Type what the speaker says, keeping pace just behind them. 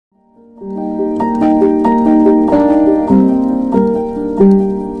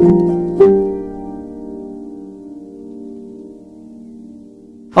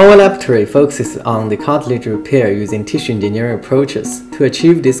Our laboratory focuses on the cartilage repair using tissue engineering approaches. To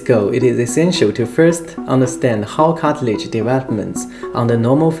achieve this goal, it is essential to first understand how cartilage develops under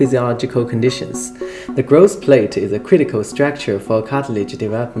normal physiological conditions. The growth plate is a critical structure for cartilage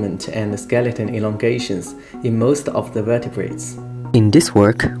development and skeleton elongations in most of the vertebrates. In this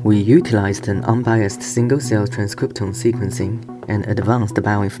work, we utilized an unbiased single-cell transcriptome sequencing and advanced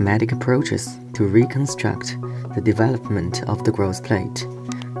bioinformatic approaches to reconstruct the development of the growth plate.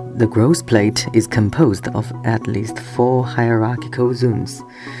 The growth plate is composed of at least 4 hierarchical zones,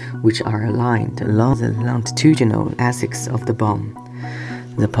 which are aligned along the longitudinal axis of the bone.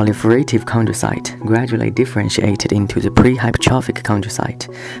 The proliferative chondrocyte gradually differentiated into the pre-hypertrophic chondrocyte,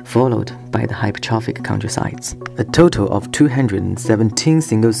 followed by the hypertrophic chondrocytes. A total of 217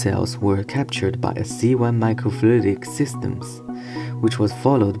 single cells were captured by a C1 microfluidic systems, which was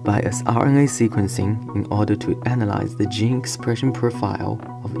followed by a RNA sequencing in order to analyze the gene expression profile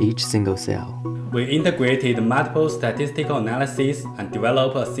of each single cell. We integrated multiple statistical analyses and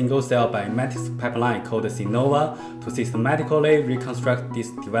developed a single-cell bioinformatics pipeline called SINOVA to systematically reconstruct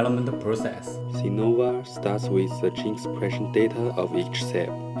this development process. SINOVA starts with the gene expression data of each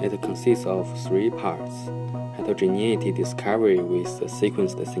cell. It consists of 3 parts: heterogeneity discovery with the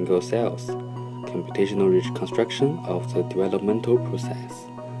sequenced single cells, computational reconstruction of the developmental process,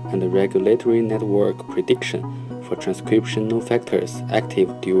 and the regulatory network prediction for transcriptional factors active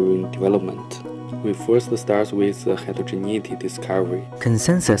during development. We first start with the heterogeneity discovery.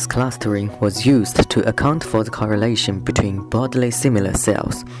 Consensus clustering was used to account for the correlation between broadly similar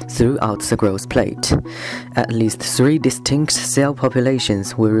cells throughout the growth plate. At least 3 distinct cell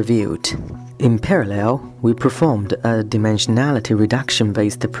populations were reviewed. In parallel, we performed a dimensionality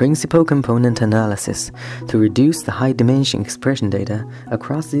reduction-based principal component analysis to reduce the high-dimension expression data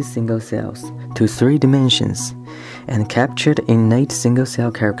across these single cells to 3 dimensions and captured innate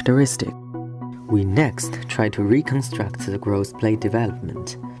single-cell characteristics. We next tried to reconstruct the growth plate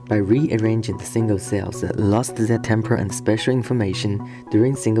development by rearranging the single cells that lost their temporal and spatial information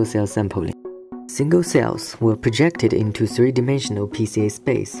during single-cell sampling. Single cells were projected into 3-dimensional PCA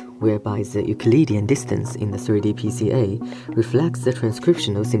space, whereby the Euclidean distance in the 3D PCA reflects the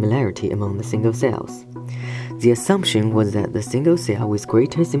transcriptional similarity among the single cells. The assumption was that the single cell with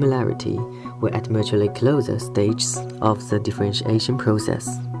greater similarity were at mutually closer stages of the differentiation process.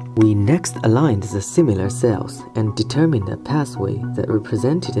 We next aligned the similar cells and determined a pathway that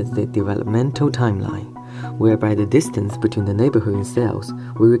represented the developmental timeline, whereby the distance between the neighboring cells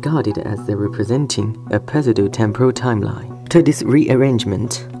were regarded as representing a pseudo-temporal timeline. After this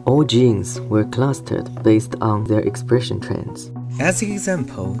rearrangement, all genes were clustered based on their expression trends. As an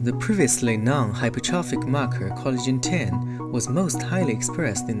example, the previously non-hypertrophic marker collagen 10 was most highly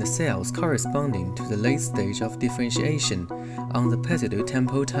expressed in the cells corresponding to the late stage of differentiation on the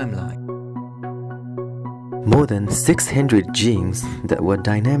pseudo-temporal timeline. More than 600 genes that were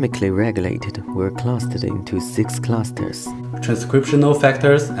dynamically regulated were clustered into 6 clusters. Transcriptional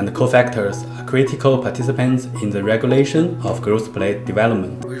factors and cofactors are critical participants in the regulation of growth plate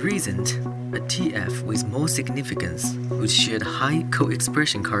development. We reasoned a TF with more significance would share high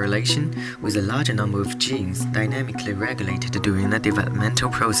co-expression correlation with a larger number of genes dynamically regulated during the developmental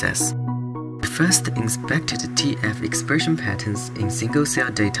process. We first inspected TF expression patterns in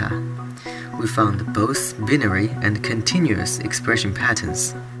single-cell data. We found both binary and continuous expression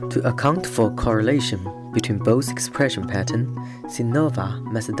patterns. To account for correlation between both expression patterns, SINOVA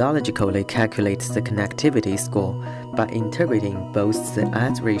methodologically calculates the connectivity score by interpreting both the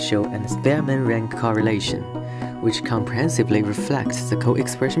odds ratio and Spearman rank correlation, which comprehensively reflects the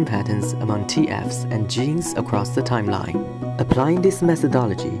co-expression patterns among TFs and genes across the timeline. Applying this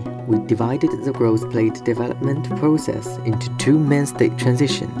methodology, we divided the growth plate development process into 2 main state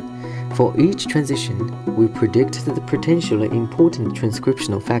transitions. For each transition, we predicted the potentially important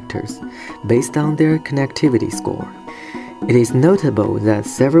transcriptional factors based on their connectivity score. It is notable that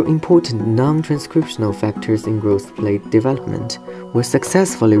several important non-transcriptional factors in growth plate development were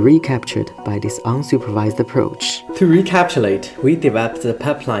successfully recaptured by this unsupervised approach. To recapitulate, we developed the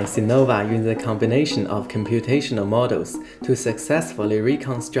pipeline SINOVA using a combination of computational models to successfully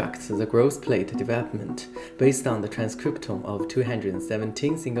reconstruct the growth plate development based on the transcriptome of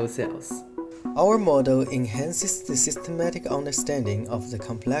 217 single cells. Our model enhances the systematic understanding of the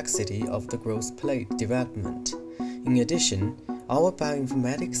complexity of the growth plate development. In addition, our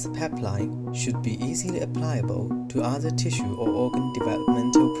bioinformatics pipeline should be easily applicable to other tissue or organ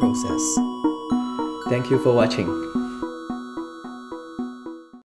developmental process. Thank you for watching.